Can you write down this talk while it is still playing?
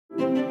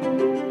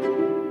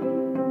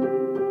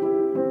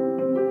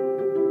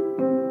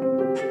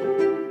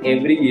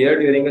every year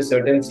during a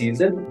certain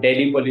season,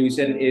 Delhi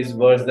pollution is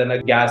worse than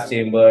a gas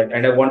chamber,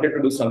 and I wanted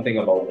to do something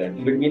about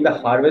it. Between the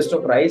harvest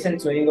of rice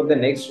and sowing of the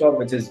next crop,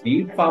 which is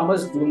wheat,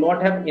 farmers do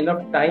not have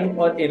enough time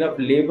or enough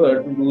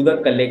labor to do the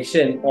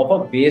collection of a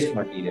waste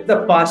material.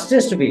 The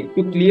fastest way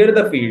to clear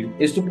the field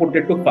is to put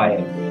it to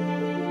fire.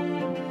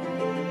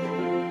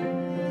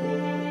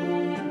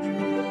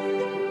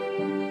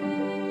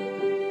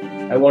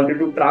 I wanted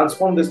to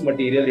transform this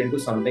material into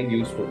something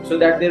useful so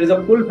that there is a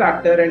pull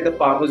factor and the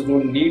farmers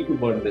don't need to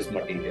burn this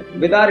material.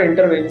 With our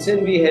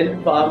intervention, we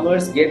help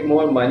farmers get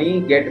more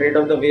money, get rid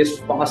of the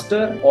waste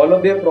faster. All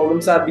of their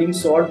problems are being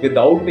solved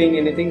without paying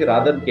anything,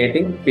 rather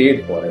getting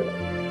paid for it.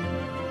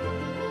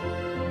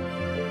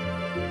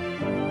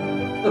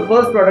 The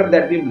first product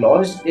that we've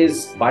launched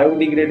is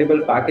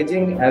biodegradable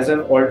packaging as an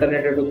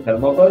alternative to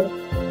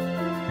thermocol.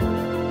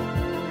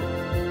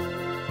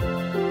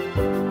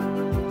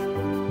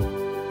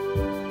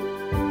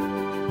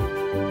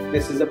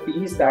 This is a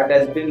piece that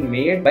has been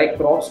made by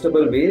crop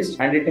stubble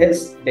waste, and it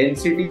has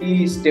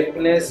density,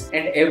 stiffness,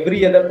 and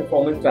every other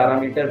performance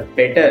parameter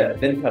better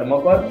than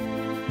thermocol.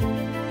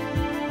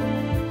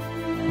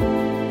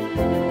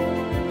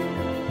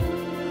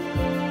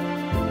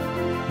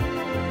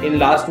 In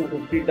last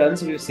 250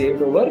 tons, we've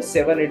saved over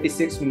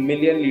 786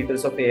 million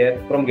liters of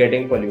air from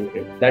getting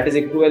polluted. That is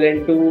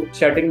equivalent to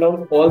shutting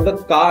down all the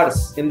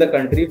cars in the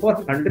country for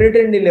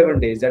 111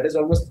 days. That is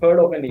almost a third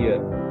of an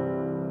year.